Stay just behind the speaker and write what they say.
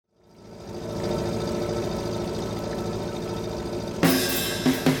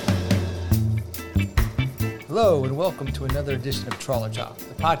Hello and welcome to another edition of Trawler Talk,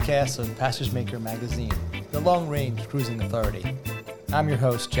 the podcast of Passage Maker Magazine, the long-range cruising authority. I'm your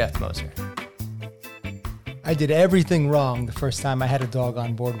host, Jeff Moser. I did everything wrong the first time I had a dog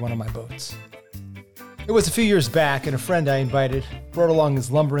on board one of my boats. It was a few years back, and a friend I invited brought along his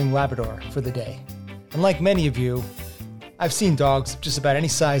lumbering Labrador for the day. And like many of you, I've seen dogs of just about any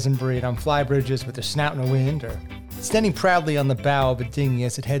size and breed on fly bridges with their snout in the wind or standing proudly on the bow of a dinghy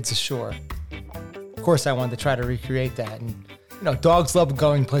as it heads ashore. Of course, I wanted to try to recreate that. And, dogs love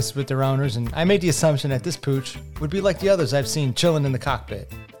going places with their owners, and I made the assumption that this pooch would be like the others I've seen chilling in the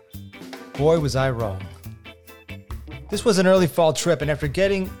cockpit. Boy, was I wrong. This was an early fall trip, and after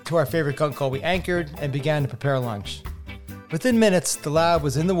getting to our favorite gun call, we anchored and began to prepare lunch. Within minutes, the Lab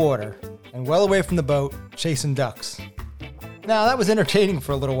was in the water and well away from the boat, chasing ducks. Now, that was entertaining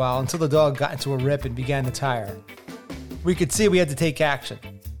for a little while until the dog got into a rip and began to tire. We could see we had to take action.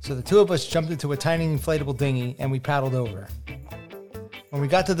 So the two of us jumped into a tiny inflatable dinghy and we paddled over. When we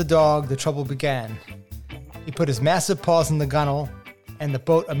got to the dog, the trouble began. He put his massive paws in the gunnel and the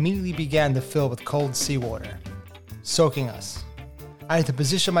boat immediately began to fill with cold seawater, soaking us. I had to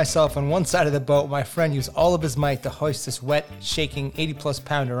position myself on one side of the boat. My friend used all of his might to hoist this wet, shaking 80-plus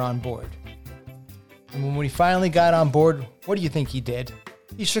pounder on board. And when we finally got on board, what do you think he did?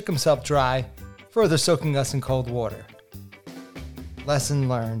 He shook himself dry, further soaking us in cold water. Lesson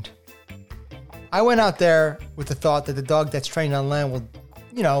learned. I went out there with the thought that the dog that's trained on land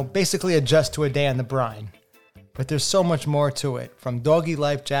will, basically adjust to a day on the brine. But there's so much more to it, from doggy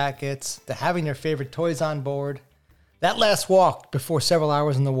life jackets to having their favorite toys on board. That last walk before several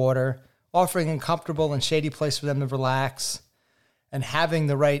hours in the water, offering a comfortable and shady place for them to relax, and having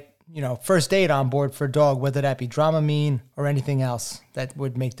the right, first aid on board for a dog, whether that be Dramamine or anything else that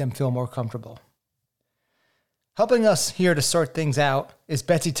would make them feel more comfortable. Helping us here to sort things out is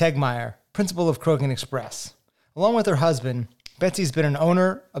Betsy Tegmeyer, principal of Krogan Express. Along with her husband, Betsy's been an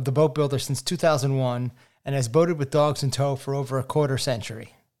owner of the boat builder since 2001 and has boated with dogs in tow for over a quarter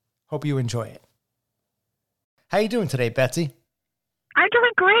century. Hope you enjoy it. How you doing today, Betsy? I'm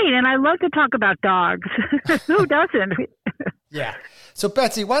doing great, and I love to talk about dogs. Who doesn't? Yeah. So,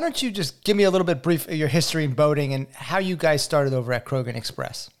 Betsy, why don't you just give me a little bit brief of your history in boating and how you guys started over at Krogan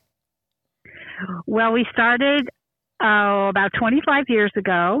Express? Well, we started about 25 years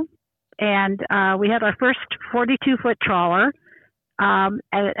ago, and we had our first 42-foot trawler.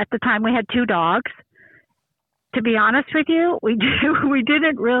 At the time, we had two dogs. To be honest with you, we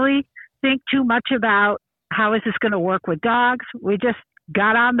didn't really think too much about how is this going to work with dogs. We just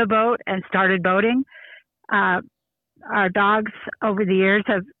got on the boat and started boating. Our dogs over the years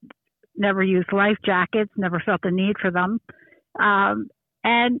have never used life jackets, never felt the need for them.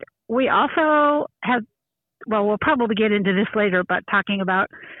 And we also have, we'll probably get into this later, but talking about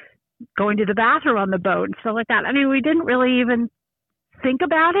going to the bathroom on the boat and stuff like that. I mean, we didn't really even think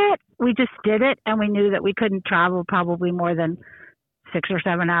about it. We just did it, and we knew that we couldn't travel probably more than 6 or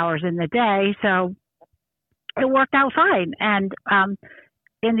 7 hours in the day. So it worked out fine. And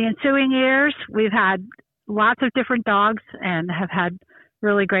in the ensuing years, we've had lots of different dogs and have had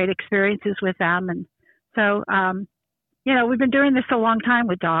really great experiences with them. And so, we've been doing this a long time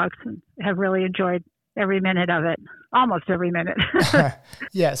with dogs and have really enjoyed every minute of it, almost every minute.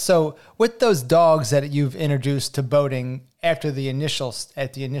 Yeah. So with those dogs that you've introduced to boating at the initial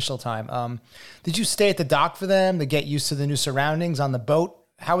time, did you stay at the dock for them to get used to the new surroundings on the boat?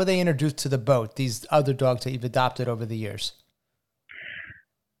 How were they introduced to the boat, these other dogs that you've adopted over the years?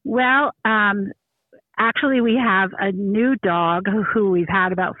 Well, actually, we have a new dog who we've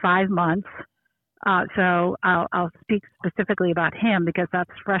had about 5 months. So I'll speak specifically about him because that's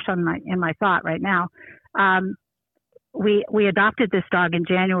fresh in my thought right now. We adopted this dog in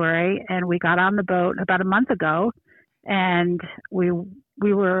January, and we got on the boat about a month ago, and we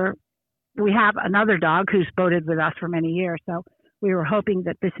have another dog who's boated with us for many years. So we were hoping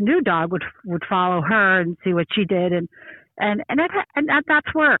that this new dog would follow her and see what she did, and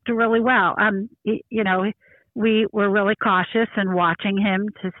that's worked really well. We were really cautious and watching him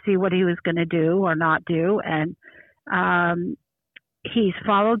to see what he was going to do or not do. And he's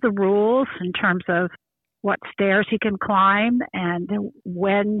followed the rules in terms of what stairs he can climb and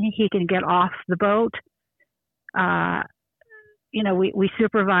when he can get off the boat. We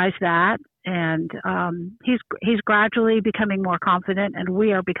supervise that, and he's gradually becoming more confident, and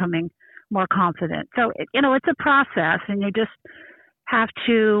we are becoming more confident. So, it's a process, and you just have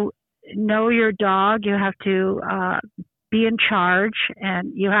to know your dog. You have to be in charge,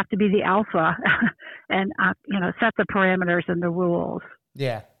 and you have to be the alpha and, set the parameters and the rules.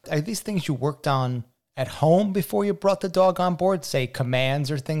 Yeah. Are these things you worked on at home before you brought the dog on board, say commands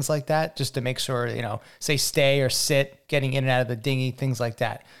or things like that, just to make sure, say stay or sit, getting in and out of the dinghy, things like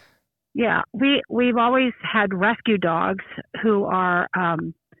that? Yeah, we've always had rescue dogs who are,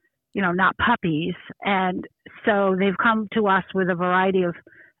 not puppies, and so they've come to us with a variety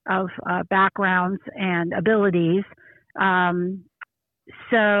of backgrounds and abilities.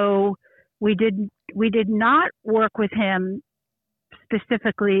 So we did not work with him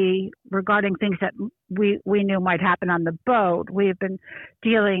specifically regarding things that we knew might happen on the boat. We have been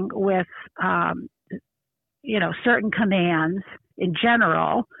dealing with, certain commands in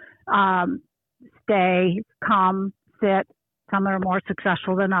general. Stay, come, sit. Some are more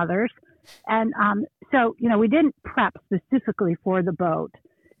successful than others. And so, we didn't prep specifically for the boat.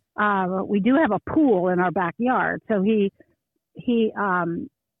 We do have a pool in our backyard. So he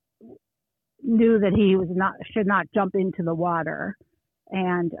knew that he should not jump into the water.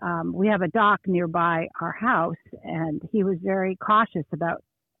 And we have a dock nearby our house, and he was very cautious about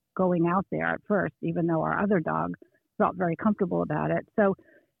going out there at first, even though our other dog felt very comfortable about it. So,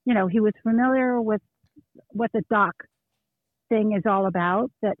 he was familiar with what the dock thing is all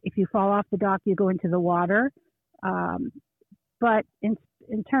about, that if you fall off the dock, you go into the water. But in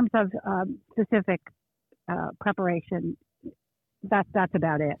terms of specific preparation, that's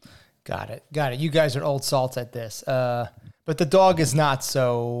about it. Got it. You guys are old salts at this. But the dog is not.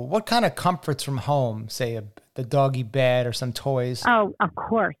 So what kind of comforts from home, say the doggy bed or some toys? Oh, of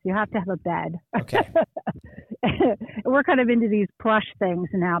course. You have to have a bed. Okay. We're kind of into these plush things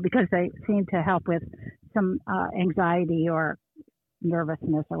now because they seem to help with some anxiety or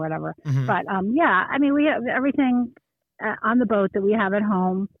nervousness or whatever. Mm-hmm. But we have everything on the boat that we have at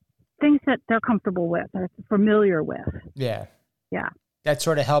home, things that they're comfortable with, they're familiar with. Yeah. Yeah. That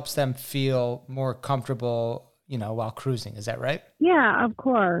sort of helps them feel more comfortable, while cruising. Is that right? Yeah, of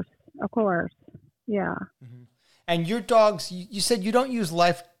course. Yeah. Mm-hmm. And your dogs, you said you don't use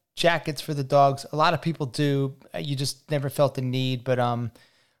life jackets for the dogs. A lot of people do. You just never felt the need. But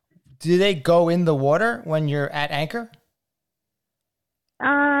do they go in the water when you're at anchor?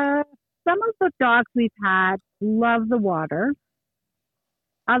 Some of the dogs we've had love the water.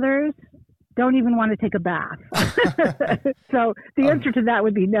 Others don't even want to take a bath. So the answer to that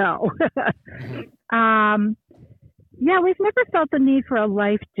would be no. We've never felt the need for a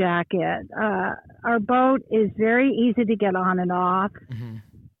life jacket. Our boat is very easy to get on and off. Mm-hmm.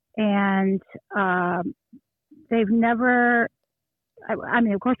 And they've never,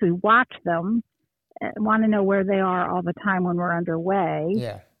 of course we watch them, want to know where they are all the time when we're underway.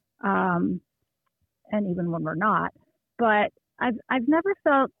 Yeah. And even when we're not. But I've never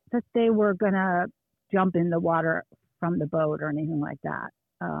felt that they were going to jump in the water from the boat or anything like that.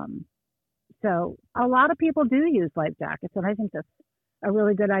 So a lot of people do use life jackets, and I think that's a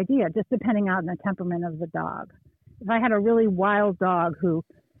really good idea, just depending on the temperament of the dog. If I had a really wild dog who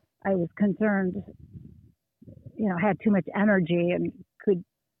I was concerned, had too much energy and could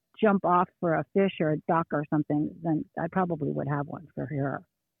jump off for a fish or a duck or something, then I probably would have one for sure.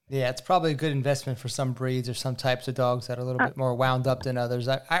 Yeah, it's probably a good investment for some breeds or some types of dogs that are a little bit more wound up than others.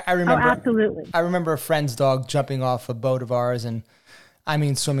 I remember. Oh, absolutely. I remember a friend's dog jumping off a boat of ours and,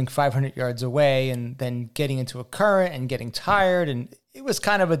 swimming 500 yards away and then getting into a current and getting tired. And it was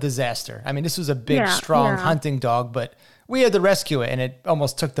kind of a disaster. This was a big, strong hunting dog, but we had to rescue it, and it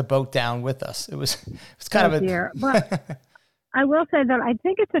almost took the boat down with us. It was kind of a... Dear. But I will say that I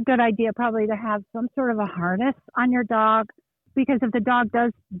think it's a good idea probably to have some sort of a harness on your dog, because if the dog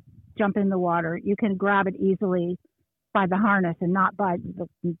does jump in the water, you can grab it easily by the harness and not by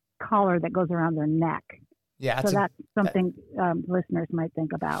the collar that goes around their neck. Yeah, that's something listeners might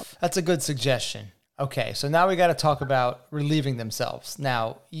think about. That's a good suggestion. Okay, so now we got to talk about relieving themselves.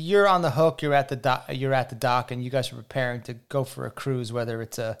 Now you're on the hook. You're at the dock, and you guys are preparing to go for a cruise, whether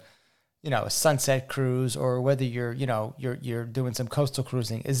it's a sunset cruise or whether you're doing some coastal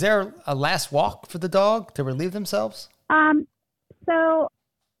cruising. Is there a last walk for the dog to relieve themselves? So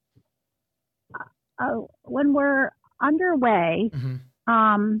when we're underway,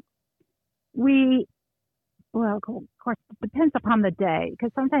 mm-hmm. Of course, it depends upon the day,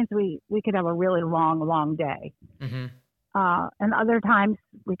 because sometimes we could have a really long day. Mm-hmm. And other times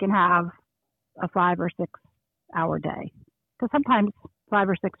we can have a 5 or 6 hour day, because sometimes 5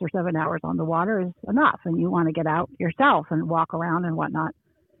 or 6 or 7 hours on the water is enough, and you want to get out yourself and walk around and whatnot.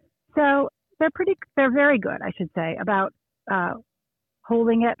 So they're very good, I should say, about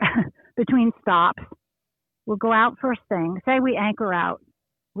holding it between stops. We'll go out first thing. Say we anchor out.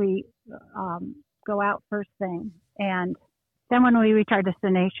 We go out first thing. And then when we reach our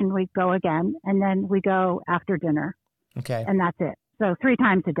destination, we go again. And then we go after dinner. Okay. And that's it. So 3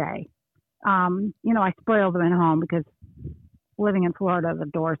 times a day. I spoil them at home because living in Florida, the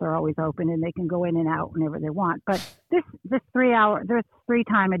doors are always open and they can go in and out whenever they want. But this 3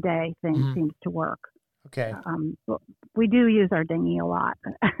 time a day thing seems to work. Okay. We do use our dinghy a lot.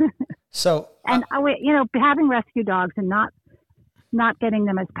 So, and having rescue dogs and not getting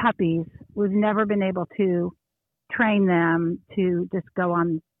them as puppies, we've never been able to train them to just go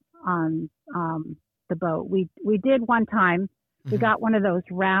on the boat. We did one time. We got one of those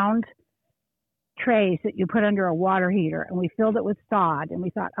round trays that you put under a water heater, and we filled it with sod, and we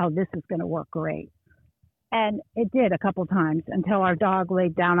thought, oh, this is going to work great. And it did a couple times until our dog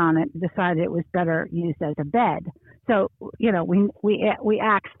laid down on it and decided it was better used as a bed. So, we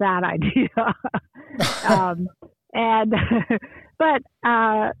axed that idea. And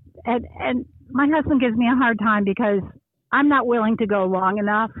my husband gives me a hard time because I'm not willing to go long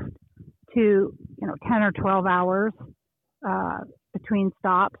enough to, 10 or 12 hours between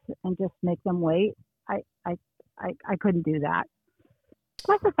stops and just make them wait. I couldn't do that.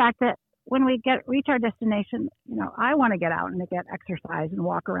 Plus the fact that when we reach our destination, I want to get out and get exercise and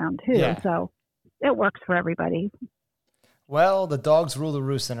walk around too. Yeah. So it works for everybody. Well, the dogs rule the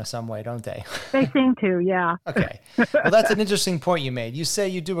roost in some way, don't they? They seem to, yeah. Okay. Well, that's an interesting point you made. You say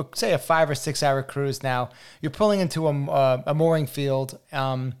you do a 5 or 6 hour cruise now. You're pulling into a mooring field.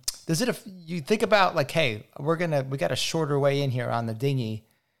 You think about like, hey, we got a shorter way in here on the dinghy.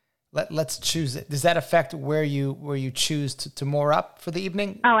 Let's choose it. Does that affect where you choose to moor up for the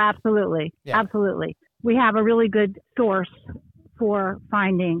evening? Oh, absolutely. Yeah. Absolutely. We have a really good source for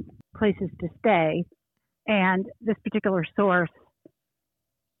finding places to stay. And this particular source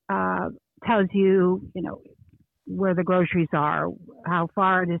tells you, where the groceries are, how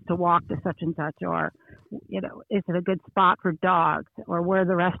far it is to walk to such and such, or, is it a good spot for dogs, or where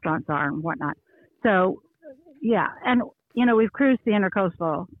the restaurants are and whatnot. So, yeah. And, we've cruised the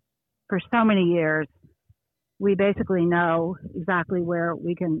Intercoastal for so many years. We basically know exactly where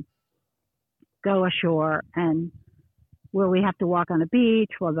we can go ashore and where we have to walk on a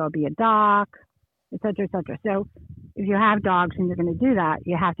beach, where there'll be a dock, et cetera, et cetera. So if you have dogs and you're going to do that,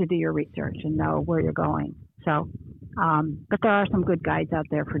 you have to do your research and know where you're going. So, but there are some good guides out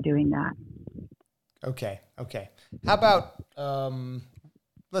there for doing that. Okay. How about,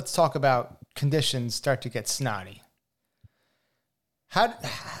 let's talk about conditions start to get snotty.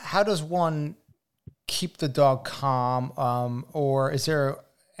 How does one keep the dog calm? Or is there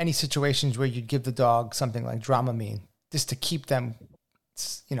any situations where you'd give the dog something like Dramamine just to keep them,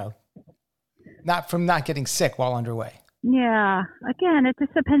 not getting sick while underway? Yeah. Again, it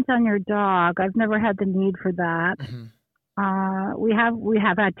just depends on your dog. I've never had the need for that. We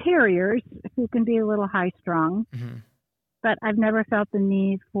have had terriers who can be a little high strung, but I've never felt the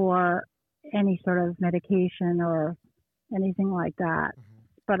need for any sort of medication or anything like that.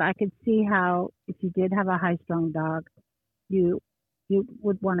 But I could see how if you did have a high strung dog, you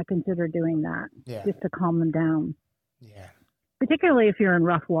would want to consider doing that just to calm them down. Yeah. Particularly if you're in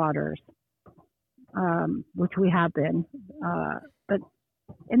rough waters. Which we have been. But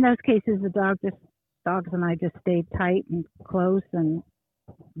in those cases, the dogs and I just stayed tight and close and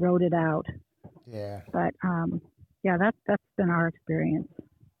rode it out. Yeah. But, that's been our experience.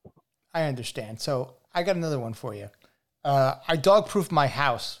 I understand. So I got another one for you. I dog-proofed my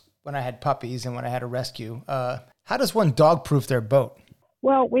house when I had puppies and when I had a rescue. How does one dog-proof their boat?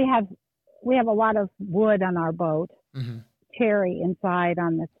 Well, we have a lot of wood on our boat, cherry inside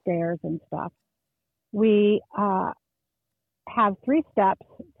on the stairs and stuff. We have 3 steps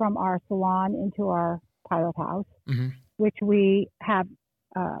from our salon into our pilot house, which we have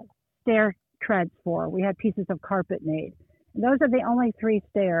stair treads for. We had pieces of carpet made. And those are the only 3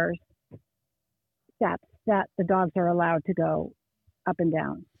 steps that the dogs are allowed to go up and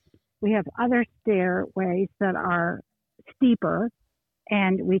down. We have other stairways that are steeper,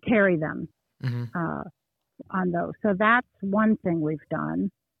 and we carry them on those. So that's one thing we've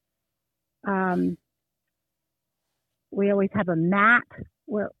done. We always have a mat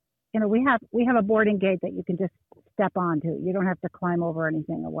where, we have a boarding gate that you can just step onto. You don't have to climb over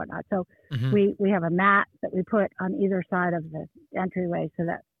anything or whatnot. So we have a mat that we put on either side of the entryway so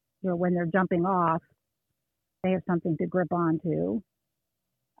that, when they're jumping off, they have something to grip onto.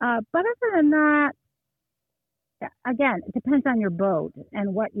 But other than that, again, it depends on your boat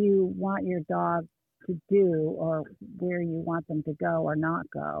and what you want your dog to do or where you want them to go or not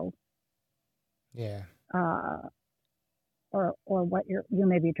go. Yeah. Or what you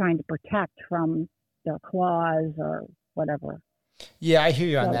may be trying to protect from their claws or whatever. Yeah, I hear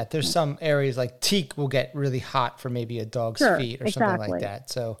you on that. There's some areas like teak will get really hot for maybe a dog's feet or something like that.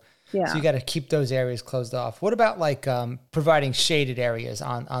 So Yeah. So you got to keep those areas closed off. What about like providing shaded areas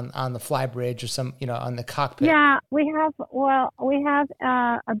on the fly bridge or some, on the cockpit? Yeah, we have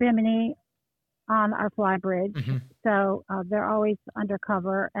a bimini on our fly bridge, so they're always under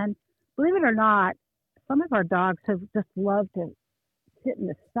cover. And believe it or not, some of our dogs have just loved to sit in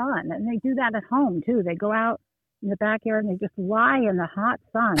the sun, and they do that at home too. They go out in the backyard and they just lie in the hot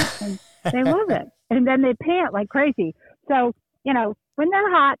sun, and they love it. And then they pant like crazy. So when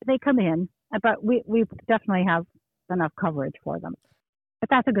they're hot, they come in, but we definitely have enough coverage for them. But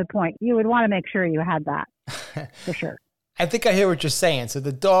that's a good point. You would want to make sure you had that for sure. I think I hear what you're saying. So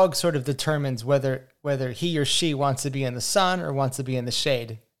the dog sort of determines whether he or she wants to be in the sun or wants to be in the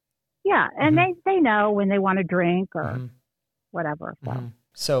shade. Yeah, and they know when they want to drink or whatever. So.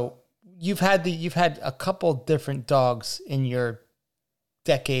 So you've had a couple different dogs in your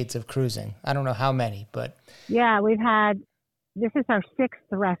decades of cruising. I don't know how many, but yeah, this is our 6th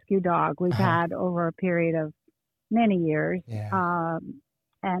rescue dog we've had over a period of many years. Yeah.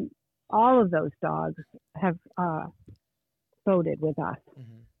 And all of those dogs have boated with us.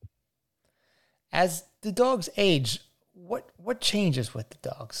 As the dogs age, what changes with the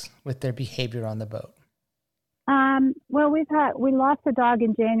dogs, with their behavior on the boat? Well, we lost a dog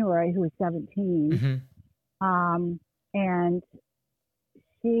in January who was 17. And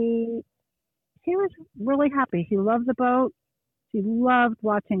she was really happy. She loved the boat. She loved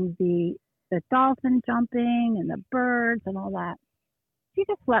watching the dolphin jumping and the birds and all that. She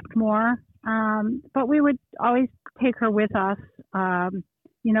just slept more. But we would always take her with us.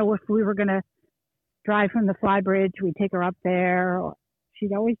 If we were going to drive from the fly bridge, we'd take her up there.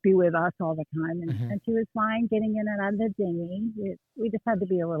 She'd always be with us all the time. And she was fine getting in and out of the dinghy. We just had to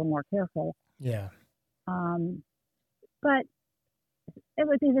be a little more careful. Yeah. But it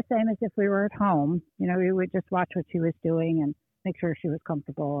would be the same as if we were at home. We would just watch what she was doing and make sure she was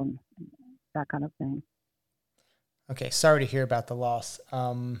comfortable and that kind of thing. Okay. Sorry to hear about the loss.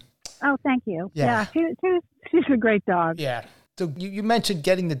 Oh, thank you. Yeah. She's a great dog. Yeah. So you mentioned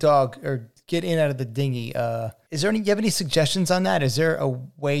getting the dog or get in out of the dinghy. Do you have any suggestions on that? Is there a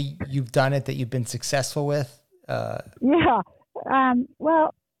way you've done it that you've been successful with? Yeah.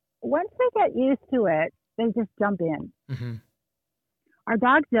 Well, once they get used to it, they just jump in. Our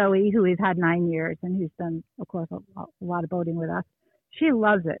dog Zoe, who we've had 9 years and who's done, of course, a lot of boating with us, she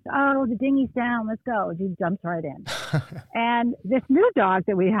loves it. Oh, the dinghy's down, let's go. She jumps right in. And this new dog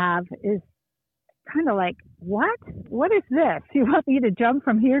that we have is kind of like, what? What is this? You want me to jump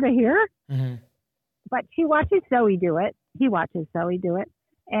from here to here? But she watches Zoe do it. He watches Zoe do it.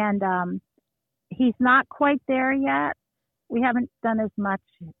 And he's not quite there yet. We haven't done as much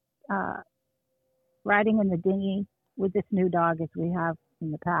riding in the dinghy with this new dog as we have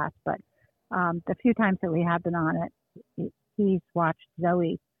in the past. But the few times that we have been on it, he's watched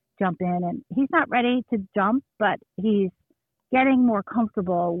Zoe jump in. And he's not ready to jump, but he's getting more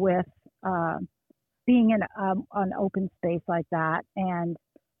comfortable with being in an open space like that and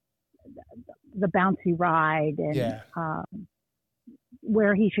the bouncy ride and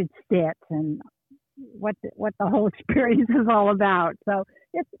where he should sit and what the whole experience is all about. So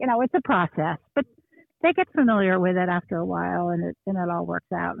it's a process, but they get familiar with it after a while, and it all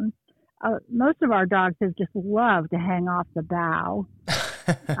works out. And most of our dogs have just loved to hang off the bow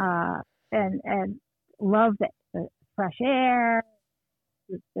and love the fresh air,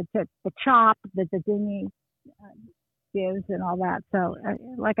 the chop that the dinghy gives and all that. So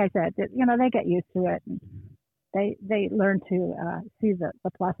like I said, they get used to it and they learn to see the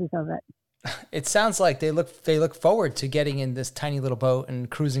pluses of it. It sounds like they look forward to getting in this tiny little boat and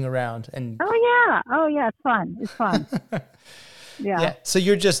cruising around. And oh yeah, it's fun. Yeah. So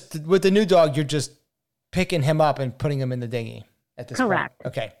you're just with the new dog, you're just picking him up and putting him in the dinghy at this Correct.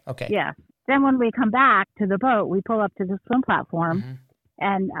 point. Okay. Yeah. Then when we come back to the boat, we pull up to the swim platform,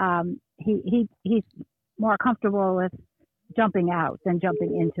 and he's more comfortable with jumping out than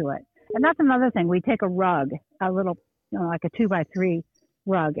jumping into it. And that's another thing. We take a rug, a little, like a 2x3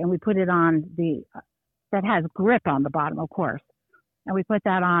 rug, and we put it on that has grip on the bottom, of course. And we put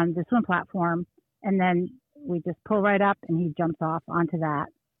that on the swim platform, and then we just pull right up, and he jumps off onto that,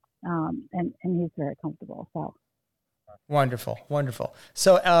 and he's very comfortable. So wonderful.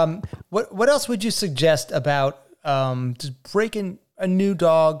 So, what else would you suggest about just breaking a new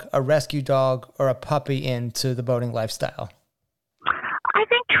dog, a rescue dog, or a puppy into the boating lifestyle? I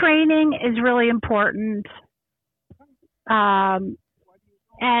think training is really important.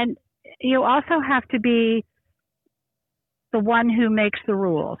 And you also have to be the one who makes the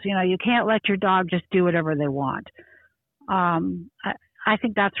rules. You can't let your dog just do whatever they want. I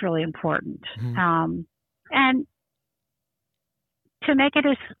think that's really important. And to make it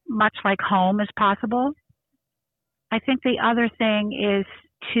as much like home as possible. I think the other thing is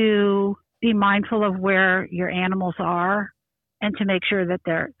to be mindful of where your animals are and to make sure that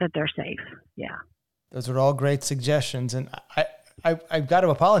they're safe. Yeah. Those are all great suggestions. And I've got to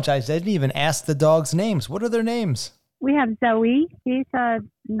apologize. I didn't even ask the dogs' names. What are their names? We have Zoe. She's a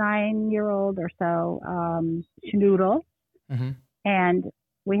 9-year-old or so, schnoodle. Mm-hmm. And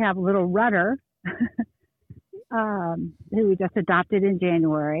we have little Rudder, who we just adopted in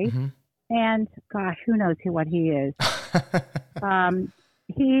January. Mm-hmm. And gosh, who knows what he is.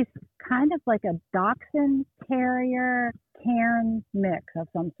 He's kind of like a Dachshund Terrier Cairn mix of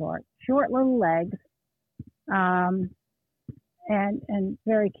some sort. Short little legs, and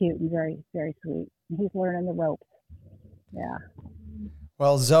very cute and very, very sweet. And he's learning the ropes. Yeah.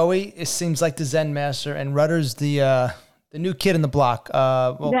 Well, Zoe, it seems like the Zen master, and Rudder's the new kid in the block.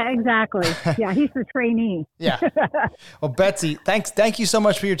 Yeah, exactly. Yeah, he's the trainee. Yeah. Well, Betsy, thank you so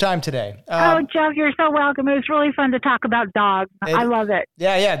much for your time today. Jeff, you're so welcome. It was really fun to talk about dogs. I love it.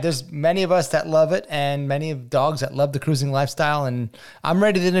 Yeah. There's many of us that love it, and many of dogs that love the cruising lifestyle, and I'm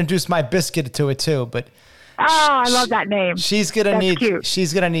ready to introduce my Biscuit to it too. But I love that name. She's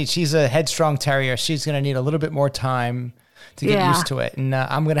a headstrong terrier. She's gonna need a little bit more time to get used to it, and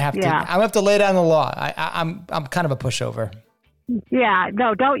I'm gonna have to lay down the law. I'm kind of a pushover. Yeah,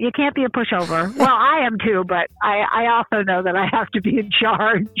 no, you can't be a pushover. Well, I am too, but I also know that I have to be in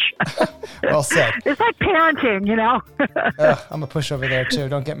charge. Well said. It's like parenting, you know. I'm a pushover there too.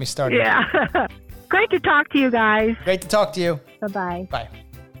 Don't get me started. Yeah. Great to talk to you guys. Great to talk to you. Bye-bye. Bye.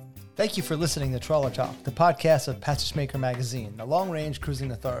 Thank you for listening to Trawler Talk, the podcast of Passage Maker Magazine, the long-range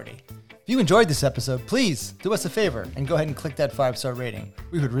cruising authority. If you enjoyed this episode, please do us a favor and go ahead and click that 5-star rating.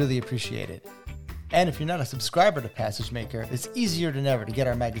 We would really appreciate it. And if you're not a subscriber to Passage Maker, it's easier than ever to get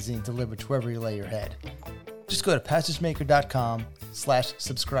our magazine delivered to wherever you lay your head. Just go to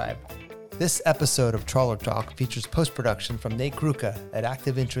passagemaker.com/subscribe. This episode of Trawler Talk features post-production from Nate Kruka at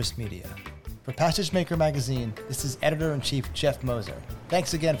Active Interest Media. For Passage Maker Magazine, this is Editor-in-Chief Jeff Moser.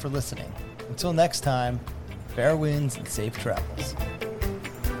 Thanks again for listening. Until next time, fair winds and safe travels.